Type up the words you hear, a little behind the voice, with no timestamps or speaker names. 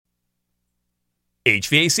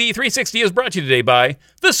HVAC 360 is brought to you today by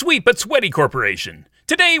the Sweet But Sweaty Corporation.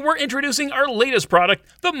 Today we're introducing our latest product,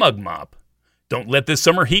 the Mug Mop. Don't let this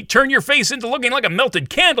summer heat turn your face into looking like a melted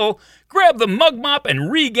candle. Grab the Mug Mop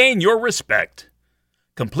and regain your respect.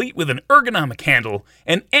 Complete with an ergonomic handle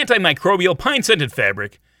and antimicrobial pine-scented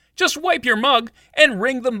fabric, just wipe your mug and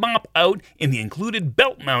wring the mop out in the included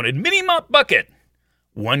belt-mounted mini mop bucket.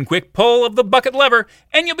 One quick pull of the bucket lever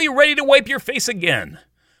and you'll be ready to wipe your face again.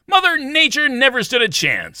 Mother Nature never stood a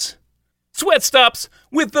chance. Sweat stops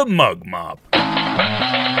with the Mug Mop. Hey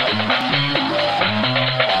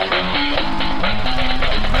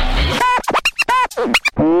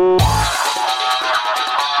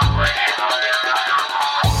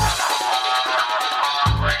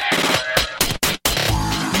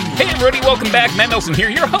everybody, welcome back. Matt Nelson here,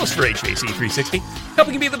 your host for HVAC 360,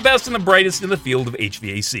 helping you be the best and the brightest in the field of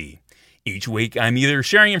HVAC. Each week, I'm either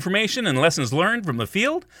sharing information and lessons learned from the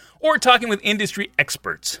field or talking with industry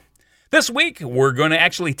experts. This week, we're going to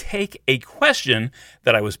actually take a question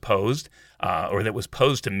that I was posed, or that was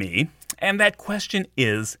posed to me, and that question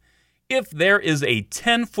is, if there is a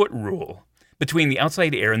 10-foot rule between the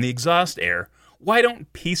outside air and the exhaust air, why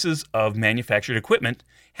don't pieces of manufactured equipment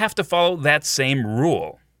have to follow that same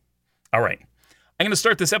rule? All right. I'm going to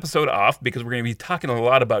start this episode off because we're going to be talking a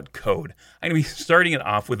lot about code. I'm going to be starting it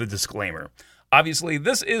off with a disclaimer. Obviously,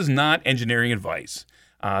 this is not engineering advice.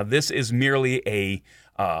 This is merely a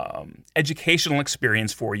educational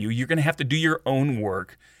experience for you. You're going to have to do your own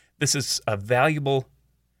work. This is a valuable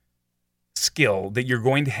skill that you're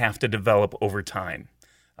going to have to develop over time.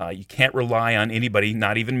 You can't rely on anybody,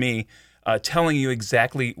 not even me, telling you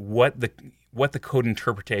exactly what the code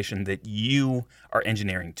interpretation that you are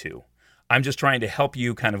engineering to. I'm just trying to help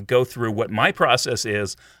you kind of go through what my process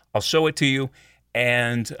is. I'll show it to you,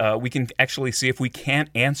 and we can actually see if we can't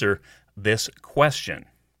answer this question.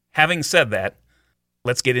 Having said that,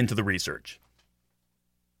 let's get into the research.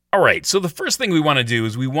 All right, so the first thing we want to do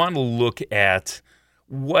is we want to look at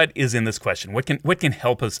what is in this question. What can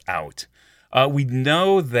help us out? We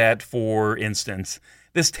know that, for instance,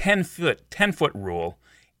 this 10-foot rule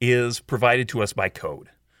is provided to us by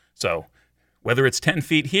code. So whether it's 10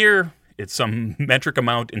 feet here, it's some metric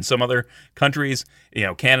amount in some other countries,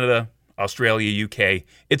 Canada, Australia, UK.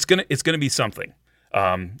 It's gonna be something,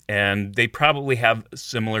 and they probably have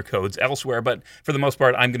similar codes elsewhere. But for the most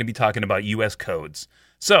part, I'm going to be talking about U.S. codes.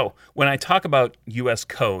 So when I talk about U.S.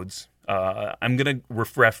 codes, I'm going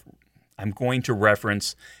to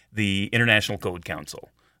reference the International Code Council.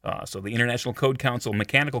 So the International Code Council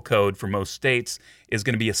mechanical code for most states is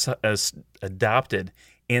going to be adopted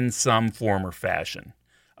in some form or fashion.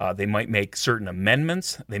 They might make certain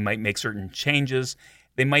amendments. They might make certain changes.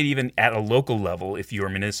 They might even, at a local level, if your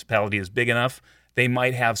municipality is big enough, they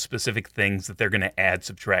might have specific things that they're going to add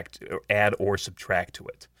or subtract to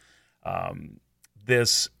it.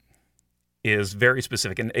 This is very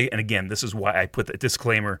specific. And again, this is why I put the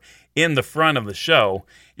disclaimer in the front of the show.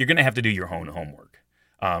 You're going to have to do your own homework.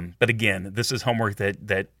 But again, this is homework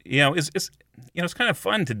that is it's kind of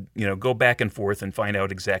fun to go back and forth and find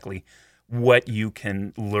out exactly what you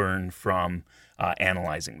can learn from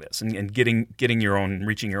analyzing this and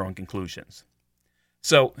reaching your own conclusions.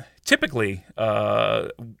 So typically,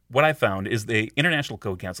 what I found is the International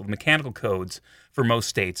Code Council, the mechanical codes for most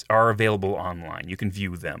states are available online. You can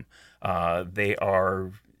view them.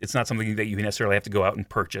 It's not something that you necessarily have to go out and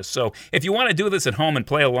purchase. So if you want to do this at home and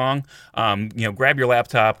play along, grab your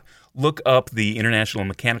laptop, look up the International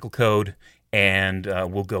Mechanical Code, and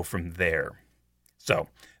we'll go from there. So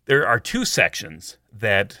there are two sections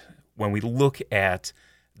that, when we look at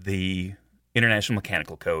the International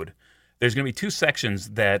Mechanical Code, there's going to be two sections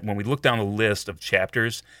that, when we look down the list of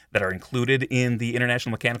chapters that are included in the International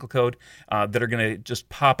Mechanical Code, that are going to just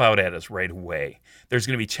pop out at us right away. There's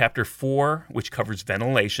going to be Chapter 4, which covers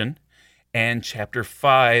ventilation, and Chapter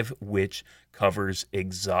 5, which covers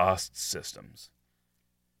exhaust systems.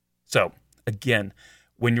 So, again,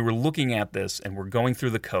 when you were looking at this and we're going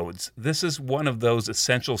through the codes, this is one of those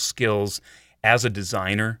essential skills as a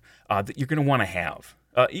designer that you're going to want to have.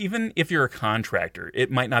 Even if you're a contractor,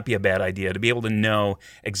 it might not be a bad idea to be able to know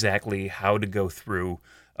exactly how to go through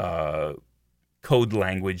code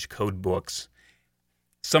language, code books.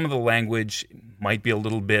 Some of the language might be a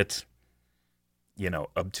little bit,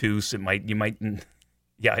 obtuse. You might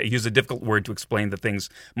use a difficult word to explain that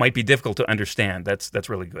things might be difficult to understand. That's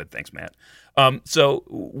really good. Thanks, Matt.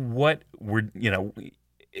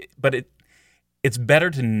 It's better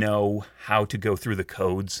to know how to go through the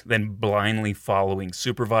codes than blindly following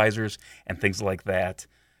supervisors and things like that.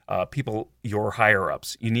 people, your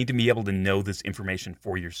higher-ups. You need to be able to know this information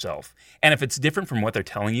for yourself. And if it's different from what they're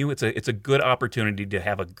telling you, it's a good opportunity to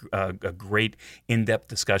have a great in-depth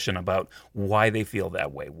discussion about why they feel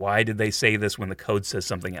that way. Why did they say this when the code says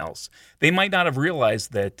something else? They might not have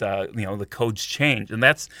realized that the codes change, and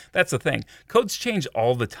that's the thing. Codes change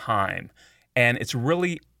all the time, and it's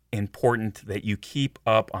really important that you keep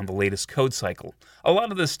up on the latest code cycle. A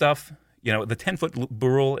lot of this stuff, the 10-foot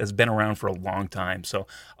rule has been around for a long time, so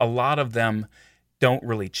a lot of them don't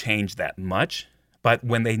really change that much. But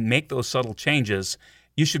when they make those subtle changes,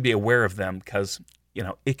 you should be aware of them because,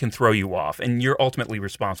 it can throw you off, and you're ultimately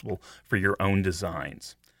responsible for your own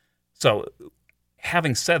designs. So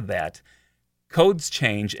having said that, codes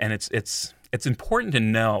change, and it's important to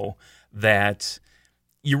know that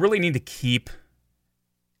you really need to keep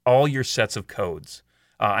all your sets of codes.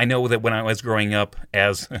 I know that when I was growing up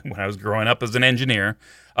as an engineer,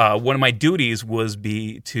 one of my duties was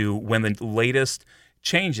when the latest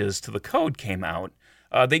changes to the code came out,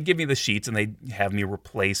 they'd give me the sheets and they'd have me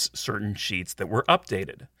replace certain sheets that were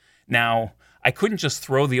updated. Now, I couldn't just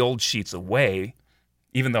throw the old sheets away,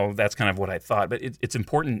 even though that's kind of what I thought, but it's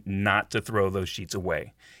important not to throw those sheets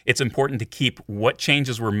away. It's important to keep what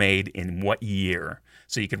changes were made in what year,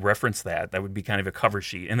 so you could reference that. That would be kind of a cover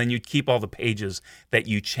sheet. And then you'd keep all the pages that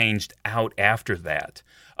you changed out after that.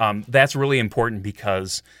 That's really important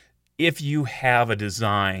because if you have a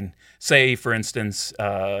design, say, for instance,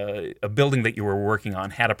 a building that you were working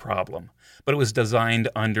on had a problem, but it was designed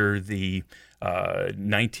under the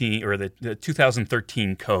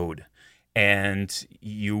 2013 code, and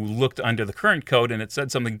you looked under the current code and it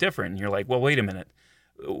said something different, and you're like, well, wait a minute.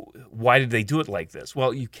 Why did they do it like this?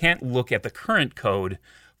 Well, you can't look at the current code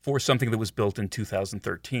for something that was built in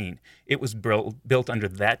 2013. It was built under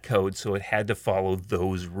that code, so it had to follow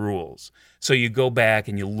those rules. So you go back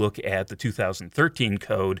and you look at the 2013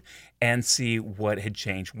 code and see what had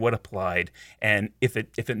changed, what applied, and if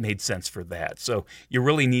it made sense for that. So you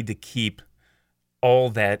really need to keep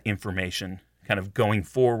all that information kind of going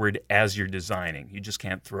forward as you're designing. You just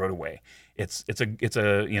can't throw it away. It's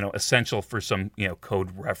essential for some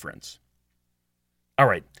code reference. All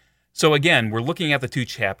right. So again, we're looking at the two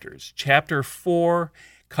chapters. Chapter 4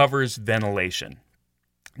 covers ventilation.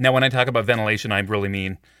 Now, when I talk about ventilation, I really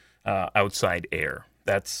mean outside air.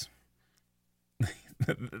 That's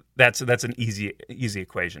an easy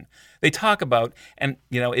equation. They talk about, and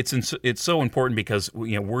it's so important because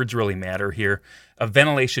words really matter here.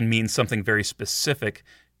 Ventilation means something very specific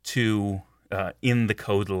to in the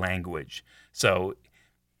code language. So,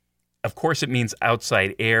 of course, it means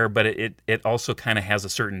outside air, but it also kind of has a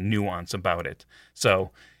certain nuance about it.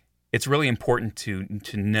 So, it's really important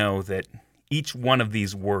to know that each one of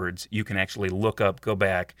these words you can actually look up, go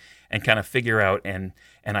back, and kind of figure out and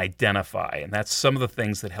identify. And that's some of the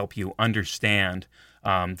things that help you understand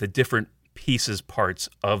the different parts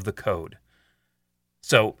of the code.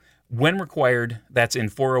 So when required, that's in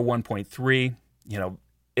 401.3.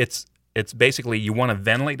 It's basically you want to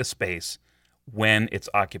ventilate a space when it's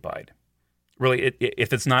occupied. Really,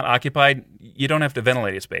 if it's not occupied, you don't have to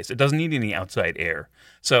ventilate a space. It doesn't need any outside air.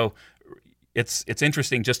 So it's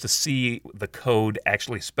interesting just to see the code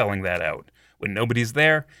actually spelling that out. When nobody's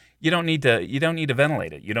there, you don't need to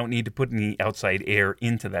ventilate it. You don't need to put any outside air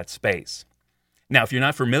into that space. Now, if you're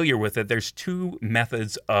not familiar with it, there's two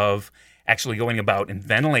methods of actually going about and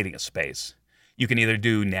ventilating a space. You can either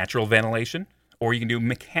do natural ventilation or you can do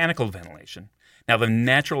mechanical ventilation. Now, the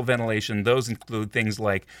natural ventilation, those include things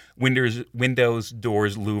like windows,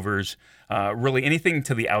 doors, louvers, really anything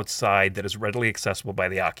to the outside that is readily accessible by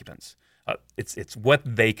the occupants. It's what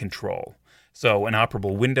they control. So an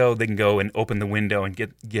operable window, they can go and open the window and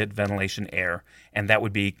get ventilation air, and that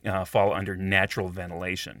would fall under natural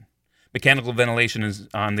ventilation. Mechanical ventilation is,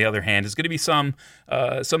 on the other hand, is going to be some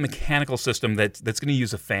mechanical system that's going to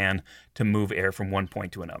use a fan to move air from one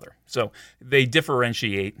point to another. So they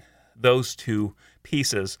differentiate those two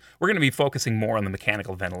pieces. We're going to be focusing more on the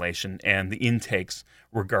mechanical ventilation and the intakes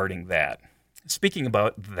regarding that. Speaking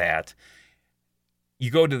about that, you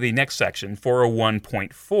go to the next section,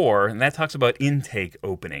 401.4, and that talks about intake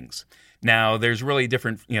openings. Now, there's really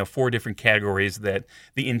four different categories that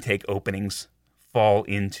the intake openings fall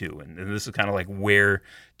into, and this is kind of like where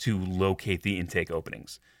to locate the intake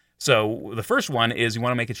openings. So the first one is you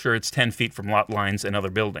want to make sure it's 10 feet from lot lines and other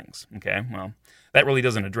buildings. Okay, well, that really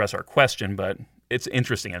doesn't address our question, but it's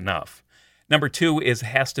interesting enough. Number two is it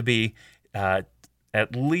has to be at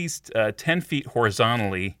least 10 feet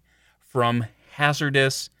horizontally from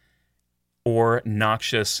hazardous or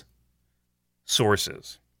noxious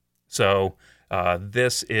sources. So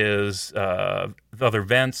this is other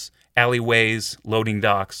vents, alleyways, loading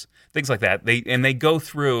docks, things like that. They go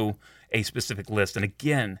through a specific list. And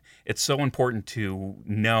again, it's so important to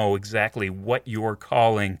know exactly what you're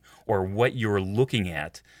calling or what you're looking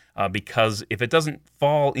at, because if it doesn't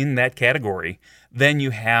fall in that category, then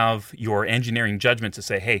you have your engineering judgment to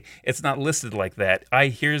say, hey, it's not listed like that.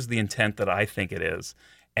 Here's the intent that I think it is,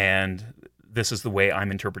 and this is the way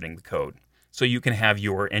I'm interpreting the code. So you can have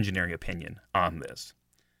your engineering opinion on this.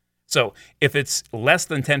 So if it's less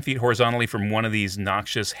than 10 feet horizontally from one of these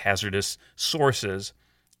noxious, hazardous sources,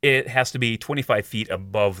 it has to be 25 feet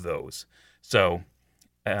above those. So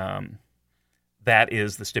that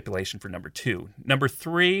is the stipulation for number 2. Number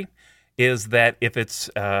 3 is that if it's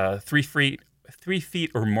 3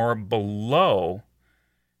 feet or more below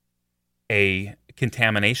a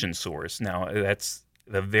contamination source. Now, that's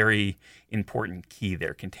the very important key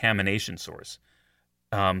there, contamination source.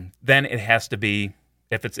 Then it has to be,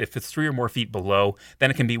 if it's 3 or more feet below, then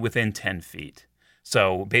it can be within 10 feet.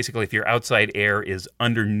 So basically, if your outside air is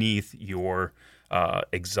underneath your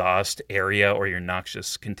exhaust area or your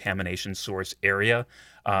noxious contamination source area,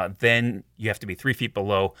 then you have to be 3 feet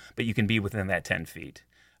below, but you can be within that 10 feet.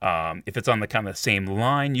 If it's on the kind of same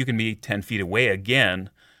line, you can be 10 feet away again,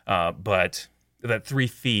 but that 3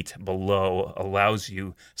 feet below allows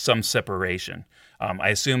you some separation. I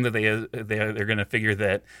assume that they're going to figure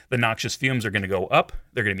that the noxious fumes are going to go up.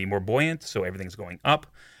 They're going to be more buoyant, so everything's going up.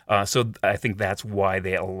 So I think that's why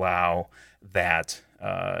they allow that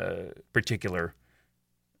particular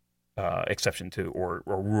exception to or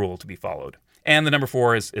rule to be followed. And the number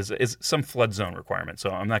 4 is some flood zone requirement. So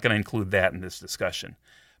I'm not going to include that in this discussion.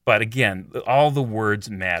 But again, all the words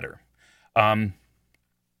matter.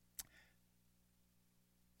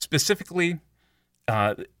 Specifically,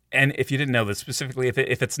 and if you didn't know this, specifically, if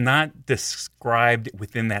it's not described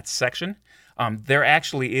within that section, there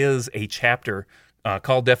actually is a chapter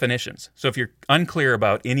called definitions. So if you're unclear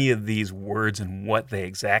about any of these words and what they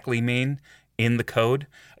exactly mean in the code,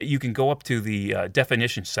 you can go up to the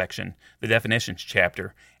definitions section, the definitions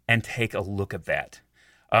chapter, and take a look at that.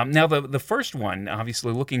 Now, the first one,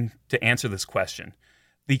 obviously looking to answer this question,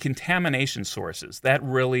 the contamination sources, that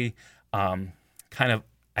really kind of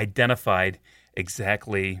identified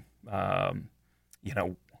exactly,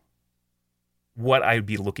 what I'd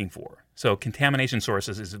be looking for. So contamination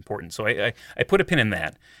sources is important. So I put a pin in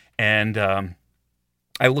that, and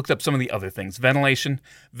I looked up some of the other things. Ventilation.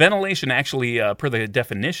 Ventilation actually, per the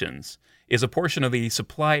definitions, is a portion of the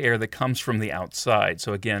supply air that comes from the outside.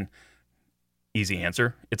 So again, easy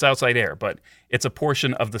answer. It's outside air, but it's a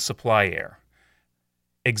portion of the supply air.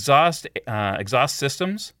 Exhaust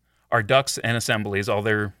systems are ducts and assemblies, all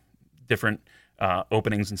their different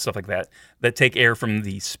openings and stuff like that take air from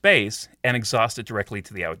the space and exhaust it directly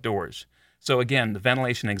to the outdoors. So again, the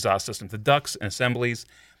ventilation and exhaust system, the ducts and assemblies.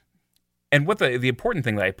 And what the important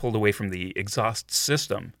thing that I pulled away from the exhaust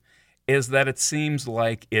system is that it seems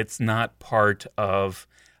like it's not part of,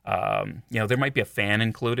 there might be a fan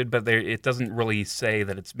included, but it doesn't really say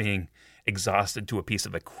that it's being exhausted to a piece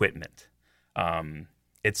of equipment.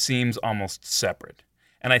 It seems almost separate.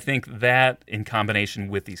 And I think that, in combination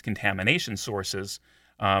with these contamination sources,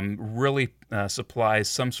 really supplies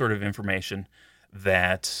some sort of information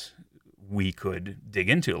that we could dig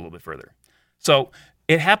into a little bit further. So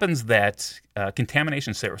it happens that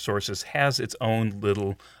contamination sources has its own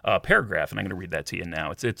little paragraph, and I'm going to read that to you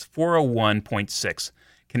now. It's 401.6,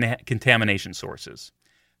 contamination sources.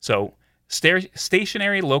 So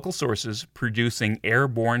stationary local sources producing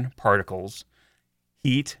airborne particles,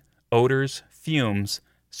 heat, odors, fumes,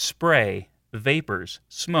 spray, vapors,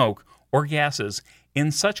 smoke, or gases in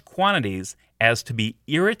such quantities as to be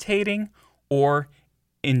irritating or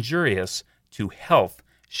injurious to health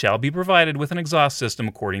shall be provided with an exhaust system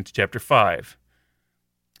according to Chapter 5.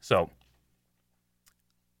 So,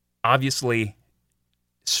 obviously,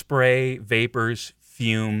 spray, vapors,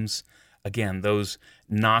 fumes, again, those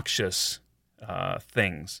noxious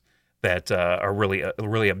things that are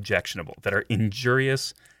really objectionable, that are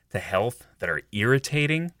injurious to health, that are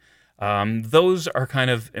irritating. Those are kind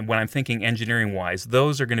of, when I'm thinking engineering-wise,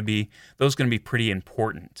 those are going to be pretty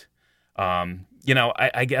important.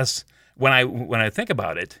 I guess when I think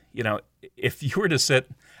about it, if you were to sit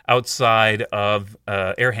outside of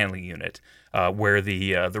air handling unit where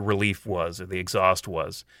the relief was or the exhaust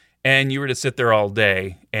was, and you were to sit there all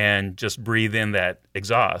day and just breathe in that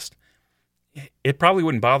exhaust, it probably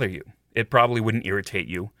wouldn't bother you. It probably wouldn't irritate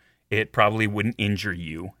you. It probably wouldn't injure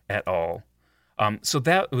you at all. So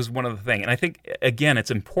that was one of the things. And I think, again,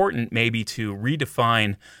 it's important maybe to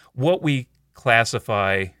redefine what we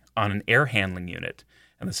classify on an air handling unit.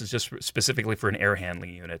 And this is just specifically for an air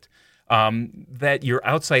handling unit. that your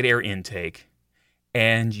outside air intake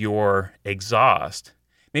and your exhaust,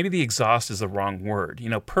 maybe the exhaust is the wrong word.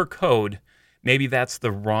 Per code, maybe that's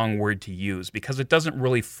the wrong word to use because it doesn't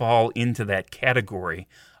really fall into that category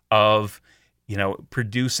of,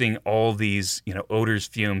 producing all these, odors,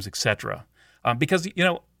 fumes, etc. Because,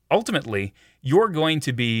 ultimately, you're going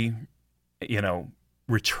to be,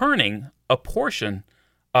 returning a portion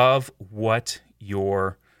of what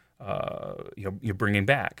you're bringing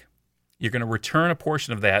back. You're going to return a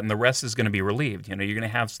portion of that, and the rest is going to be relieved. You're going to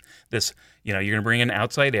have this, you're going to bring in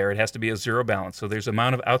outside air. It has to be a zero balance. So there's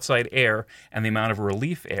amount of outside air, and the amount of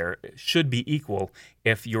relief air should be equal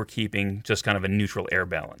if you're keeping just kind of a neutral air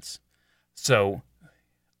balance. So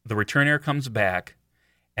the return air comes back,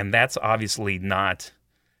 and that's obviously not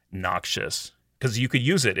noxious because you could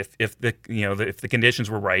use it if the conditions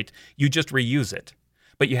were right. You just reuse it.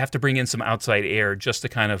 But you have to bring in some outside air just to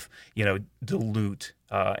kind of, dilute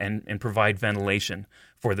and provide ventilation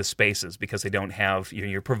for the spaces because they don't have,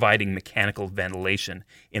 you're providing mechanical ventilation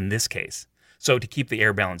in this case. So to keep the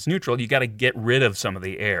air balance neutral, you got to get rid of some of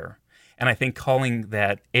the air. And I think calling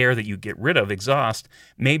that air that you get rid of exhaust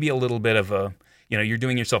may be a little bit of a, you're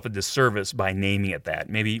doing yourself a disservice by naming it that.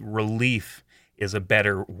 Maybe relief is a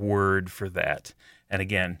better word for that. And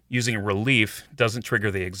again, using relief doesn't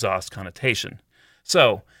trigger the exhaust connotation.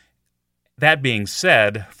 So, that being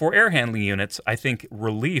said, for air handling units, I think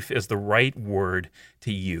relief is the right word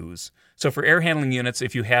to use. So for air handling units,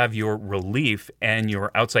 if you have your relief and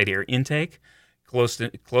your outside air intake close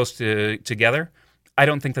to together, I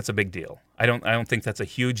don't think that's a big deal. I don't think that's a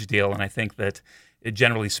huge deal, and I think that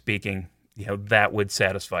generally speaking, that would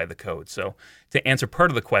satisfy the code. So to answer part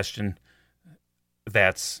of the question,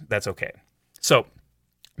 that's okay. So,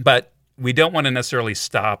 but we don't want to necessarily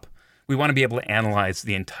stop. We want to be able to analyze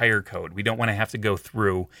the entire code. We don't want to have to go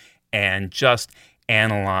through and just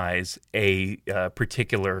analyze a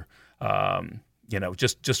particular,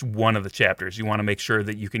 just one of the chapters. You want to make sure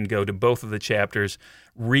that you can go to both of the chapters,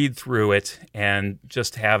 read through it, and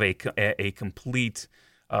just have a complete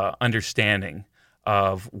understanding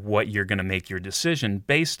of what you're going to make your decision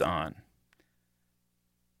based on.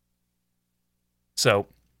 So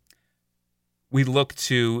we look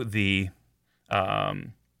to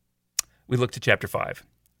chapter 5.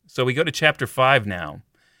 So we go to chapter 5 now,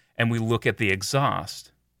 and we look at the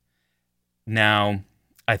exhaust. Now,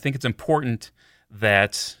 I think it's important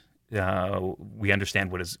that we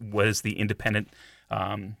understand what is the independent,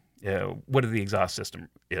 what the exhaust system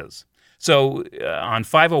is. So on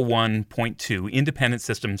 501.2, independent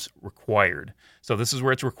systems required. So this is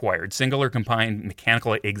where it's required. Single or combined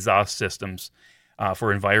mechanical exhaust systems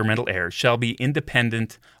for environmental air shall be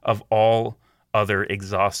independent of all other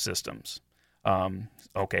exhaust systems.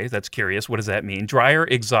 Okay, that's curious. What does that mean? Dryer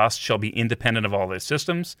exhaust shall be independent of all their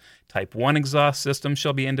systems. Type 1 exhaust systems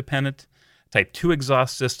shall be independent. Type 2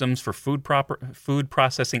 exhaust systems for food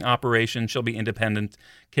processing operations shall be independent.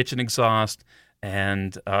 Kitchen exhaust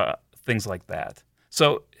and things like that.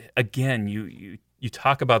 So again, you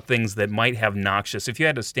talk about things that might have noxious. If you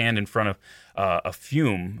had to stand in front of a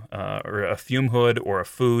fume or a fume hood or a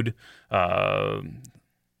food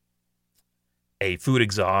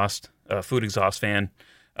exhaust fan,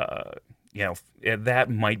 that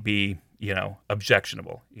might be,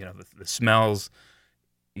 objectionable. The smells,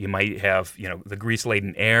 you might have, the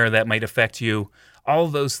grease-laden air that might affect you. All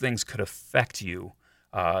of those things could affect you.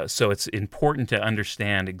 So it's important to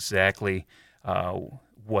understand exactly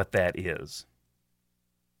what that is.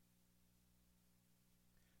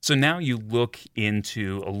 So now you look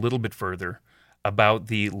into a little bit further about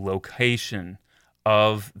the location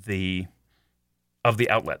of the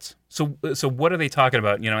outlets. So what are they talking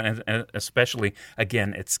about? And especially,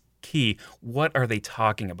 again, it's key. What are they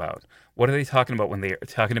talking about? What are they talking about when they are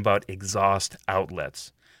talking about exhaust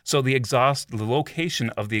outlets? So the location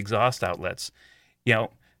of the exhaust outlets,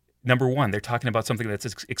 number one, they're talking about something that's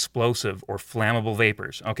explosive or flammable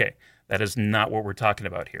vapors. Okay, that is not what we're talking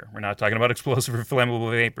about here. We're not talking about explosive or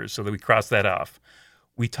flammable vapors, so that we cross that off.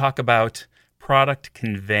 We talk about product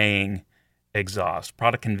conveying exhaust,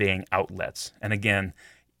 product conveying outlets. And again,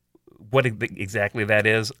 what exactly that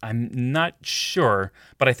is, I'm not sure,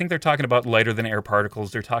 but I think they're talking about lighter than air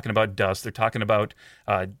particles. They're talking about dust. They're talking about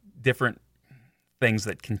different things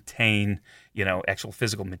that contain, actual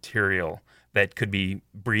physical material that could be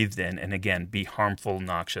breathed in and, again, be harmful,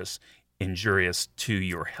 noxious, injurious to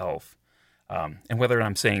your health. And whether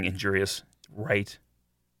I'm saying injurious right,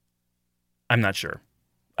 I'm not sure.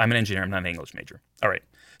 I'm an engineer. I'm not an English major. All right.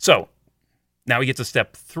 So now we get to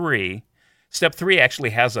step 3. Step 3 actually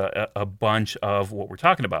has a bunch of what we're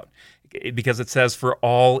talking about because it says for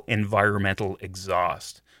all environmental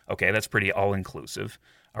exhaust. Okay, that's pretty all-inclusive.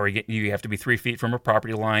 You have to be 3 feet from a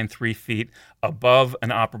property line, 3 feet above an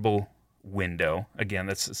operable window. Again,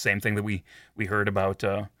 that's the same thing that we heard about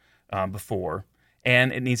before.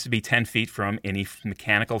 And it needs to be 10 feet from any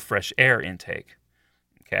mechanical fresh air intake.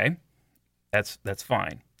 Okay, that's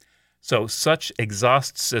fine. So such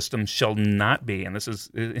exhaust systems shall not be, and this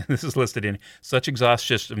is listed in, such exhaust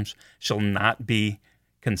systems shall not be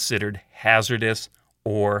considered hazardous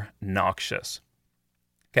or noxious.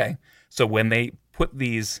 Okay, so when they put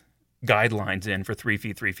these guidelines in for 3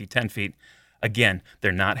 feet, 3 feet, 10 feet, again,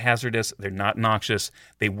 they're not hazardous, they're not noxious.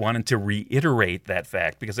 They wanted to reiterate that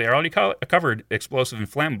fact because they already covered explosive and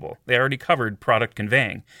flammable. They already covered product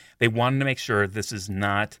conveying. They wanted to make sure this is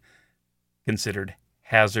not considered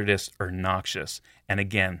hazardous or noxious. And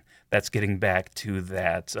again, that's getting back to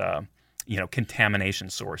that, contamination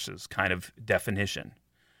sources kind of definition.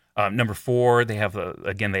 Number 4, they have the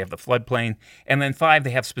floodplain, and then 5,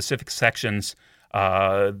 they have specific sections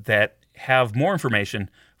that have more information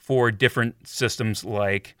for different systems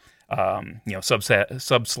like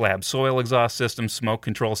sub-slab soil exhaust systems, smoke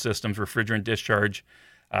control systems, refrigerant discharge,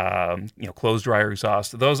 closed dryer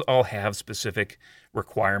exhaust. Those all have specific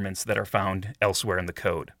requirements that are found elsewhere in the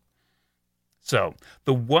code. So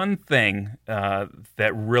the one thing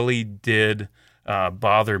that really did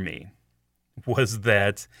bother me was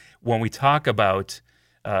that when we talk about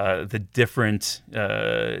the different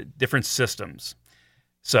systems,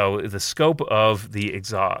 so the scope of the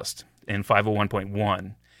exhaust in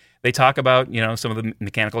 501.1, they talk about some of the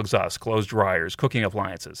mechanical exhausts, closed dryers, cooking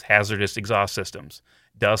appliances, hazardous exhaust systems,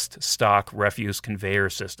 dust, stock, refuse,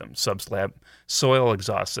 conveyor systems, subslab soil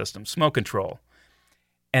exhaust systems, smoke control.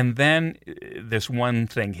 And then this one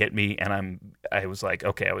thing hit me, and I was like,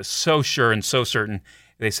 okay, I was so sure and so certain.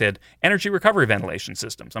 They said energy recovery ventilation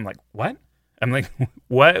systems. I'm like, what? I'm like,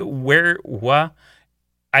 what? Where? What?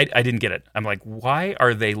 I didn't get it. I'm like, why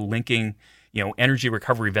are they linking, energy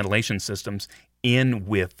recovery ventilation systems in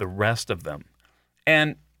with the rest of them?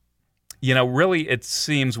 And really, it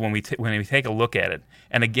seems when we take a look at it,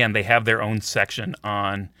 and again, they have their own section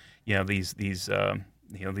on these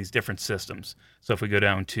different systems. So if we go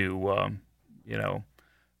down to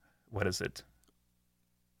what is it,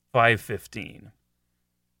 515,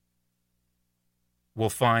 we'll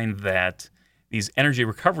find that these energy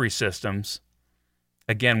recovery systems,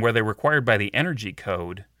 again, where they're required by the energy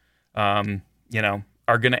code, are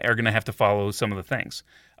gonna have to follow some of the things.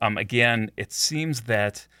 Again, it seems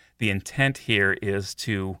that the intent here is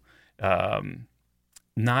to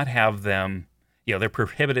not have them. They're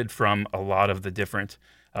prohibited from a lot of the different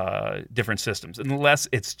systems, unless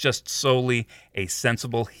it's just solely a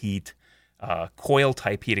sensible heat coil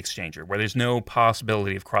type heat exchanger where there's no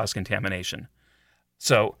possibility of cross contamination.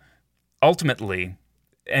 So ultimately,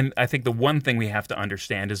 and I think the one thing we have to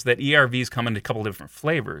understand is that ERVs come in a couple different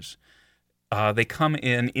flavors. They come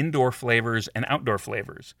in indoor flavors and outdoor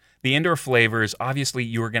flavors. The indoor flavors, obviously,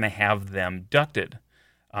 you are going to have them ducted.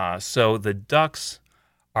 So the ducts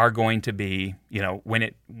are going to be, when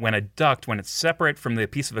it's separate from the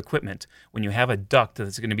piece of equipment, when you have a duct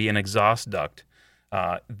that's going to be an exhaust duct,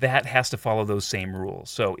 that has to follow those same rules.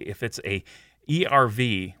 So if it's a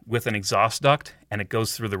ERV with an exhaust duct and it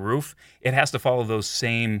goes through the roof, it has to follow those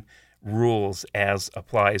same rules as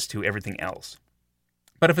applies to everything else.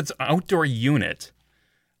 But if it's an outdoor unit,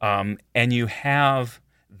 and you have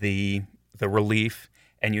the relief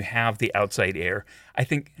and you have the outside air, I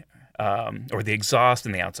think, or the exhaust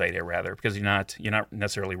and the outside air rather, because you're not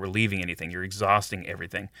necessarily relieving anything, you're exhausting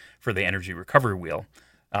everything for the energy recovery wheel,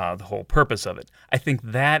 the whole purpose of it. I think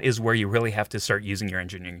that is where you really have to start using your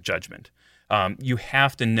engineering judgment. You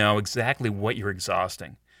have to know exactly what you're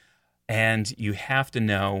exhausting, and you have to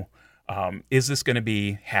know, is this going to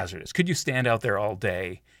be hazardous? Could you stand out there all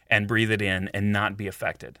day and breathe it in and not be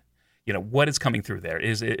affected? What is coming through there?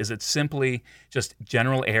 Is it simply just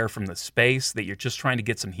general air from the space that you're just trying to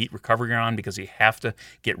get some heat recovery on because you have to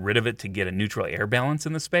get rid of it to get a neutral air balance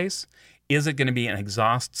in the space? Is it going to be an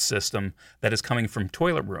exhaust system that is coming from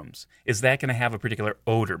toilet rooms? Is that going to have a particular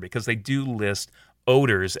odor? Because they do list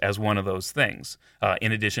odors as one of those things,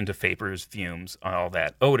 in addition to vapors, fumes, all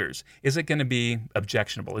that. Odors. Is it going to be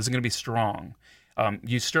objectionable? Is it going to be strong?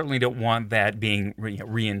 You certainly don't want that being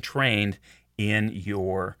re-entrained in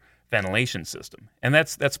your ventilation system, and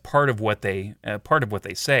that's part of what they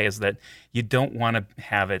say is that you don't want to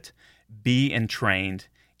have it be entrained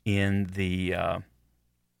in the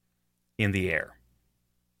air.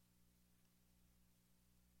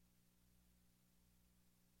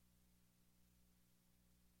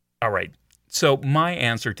 All right. So my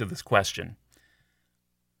answer to this question: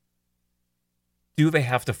 do they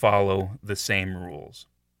have to follow the same rules?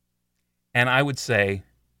 And I would say,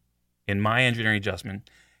 in my engineering adjustment,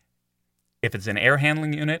 if it's an air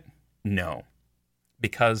handling unit, no,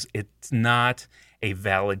 because it's not a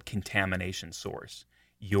valid contamination source.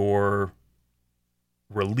 Your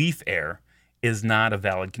relief air is not a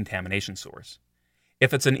valid contamination source.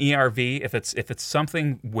 If it's an ERV, if it's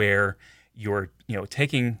something where you're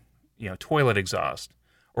taking toilet exhaust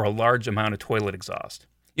or a large amount of toilet exhaust,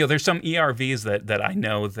 there's some ERVs that I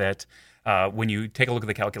know that when you take a look at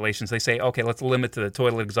the calculations, they say, okay, let's limit the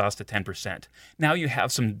toilet exhaust to 10%. Now you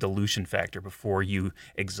have some dilution factor before you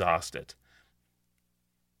exhaust it.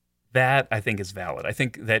 That, I think, is valid. I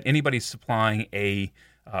think that anybody supplying a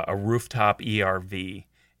rooftop ERV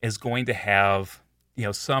is going to have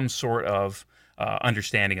some sort of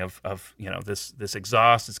understanding of this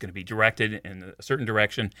exhaust is going to be directed in a certain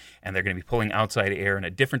direction, and they're going to be pulling outside air in a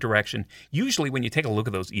different direction. Usually when you take a look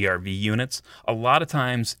at those ERV units, a lot of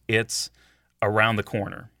times it's around the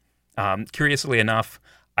corner. Curiously enough,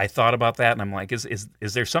 I thought about that, and I'm like, is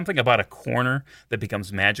there something about a corner that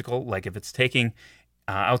becomes magical? Like if it's taking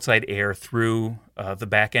outside air through the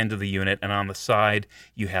back end of the unit, and on the side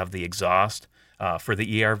you have the exhaust for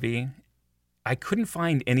the ERV. I couldn't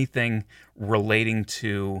find anything relating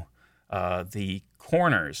to the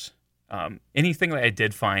corners. Anything that I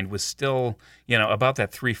did find was still, about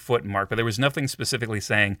that 3 foot mark, but there was nothing specifically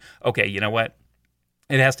saying, okay, you know what,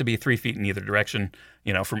 it has to be 3 feet in either direction,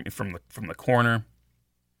 from the corner.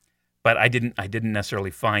 But I didn't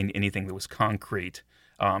necessarily find anything that was concrete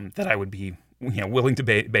that I would be, willing to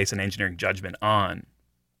base an engineering judgment on.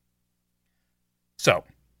 So,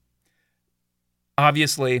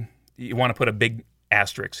 obviously, you want to put a big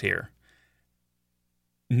asterisk here.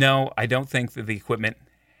 No, I don't think that the equipment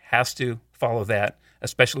has to follow that,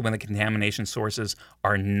 especially when the contamination sources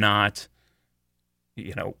are not,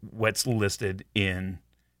 what's listed in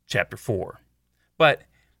Chapter 4. But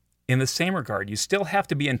in the same regard, you still have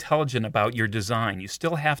to be intelligent about your design. You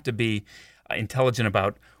still have to be intelligent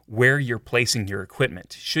about where you're placing your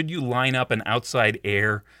equipment. Should you line up an outside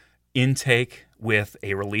air intake with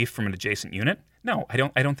a relief from an adjacent unit? No, I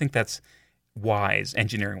don't think that's wise,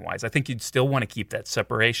 engineering-wise. I think you'd still want to keep that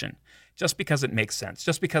separation just because it makes sense,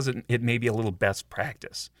 just because it may be a little best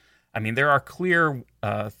practice. I mean, there are clear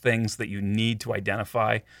things that you need to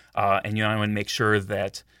identify, and you want to make sure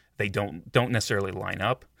that they don't necessarily line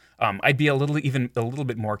up. I'd be a little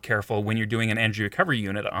bit more careful when you're doing an energy recovery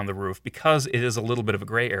unit on the roof because it is a little bit of a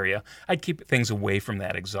gray area. I'd keep things away from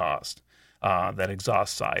that exhaust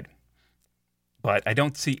side. But I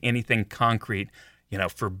don't see anything concrete,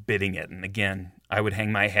 forbidding it. And again, I would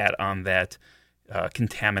hang my hat on that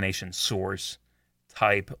contamination source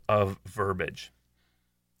type of verbiage.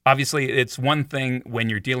 Obviously, it's one thing when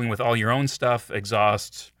you're dealing with all your own stuff,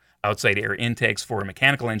 exhausts, outside air intakes for a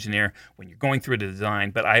mechanical engineer, when you're going through the design,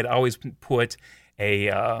 but I'd always put a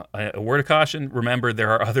word of caution. Remember, there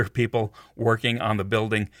are other people working on the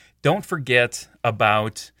building. Don't forget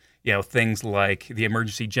about things like the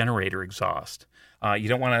emergency generator exhaust. You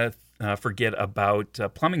don't want to forget about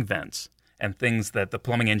plumbing vents and things that the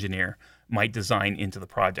plumbing engineer might design into the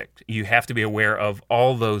project. You have to be aware of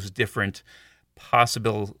all those different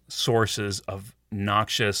possible sources of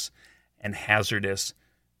noxious and hazardous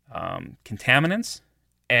contaminants,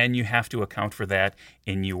 and you have to account for that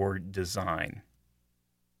in your design.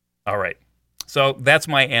 All right, so that's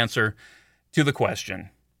my answer to the question.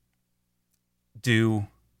 Does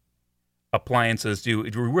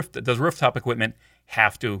rooftop equipment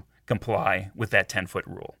have to comply with that 10-foot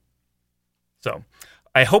rule? So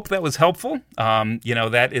I hope that was helpful.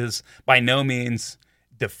 That is by no means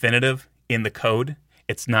definitive in the code.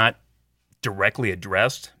 It's not directly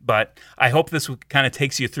addressed, but I hope this kind of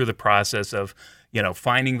takes you through the process of,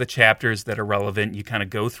 finding the chapters that are relevant. You kind of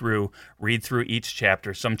go through, read through each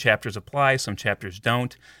chapter. Some chapters apply, some chapters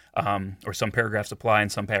don't, or some paragraphs apply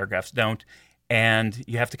and some paragraphs don't. And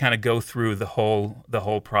you have to kind of go through the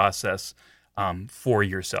whole process for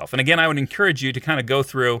yourself. And again, I would encourage you to kind of go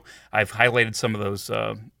through. I've highlighted some of those.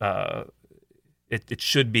 It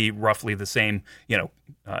should be roughly the same,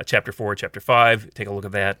 Chapter 4, Chapter 5. Take a look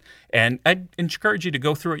at that. And I'd encourage you to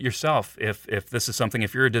go through it yourself. If this is something,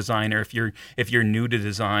 if you're a designer, if you're new to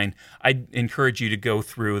design, I'd encourage you to go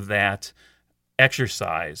through that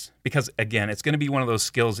exercise. Because, again, it's going to be one of those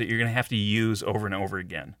skills that you're going to have to use over and over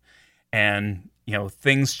again. And,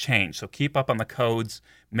 things change. So keep up on the codes.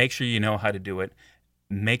 Make sure you know how to do it.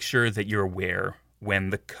 Make sure that you're aware when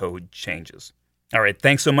the code changes. All right,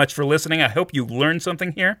 thanks so much for listening. I hope you learned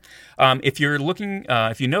something here. If you're looking,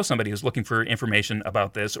 if you know somebody who's looking for information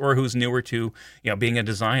about this or who's newer to, being a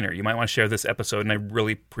designer, you might want to share this episode, and I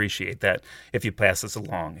really appreciate that if you pass this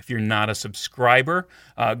along. If you're not a subscriber,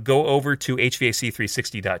 go over to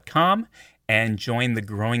HVAC360.com and join the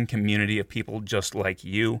growing community of people just like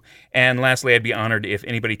you. And lastly, I'd be honored if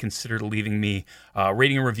anybody considered leaving me a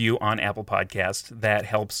rating and review on Apple Podcasts. That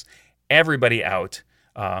helps everybody out.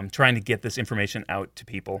 Trying to get this information out to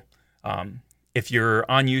people. If you're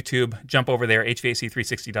on YouTube, jump over there,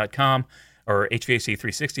 HVAC360.com or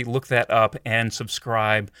HVAC360, look that up and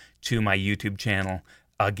subscribe to my YouTube channel.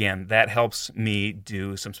 Again, that helps me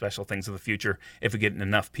do some special things in the future if we get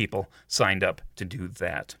enough people signed up to do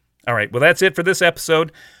that. All right, well, that's it for this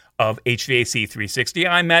episode of HVAC 360.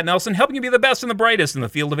 I'm Matt Nelson, helping you be the best and the brightest in the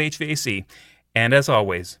field of HVAC. And as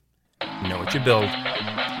always, know what you build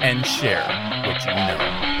and share what you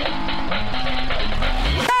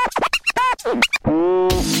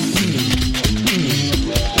know.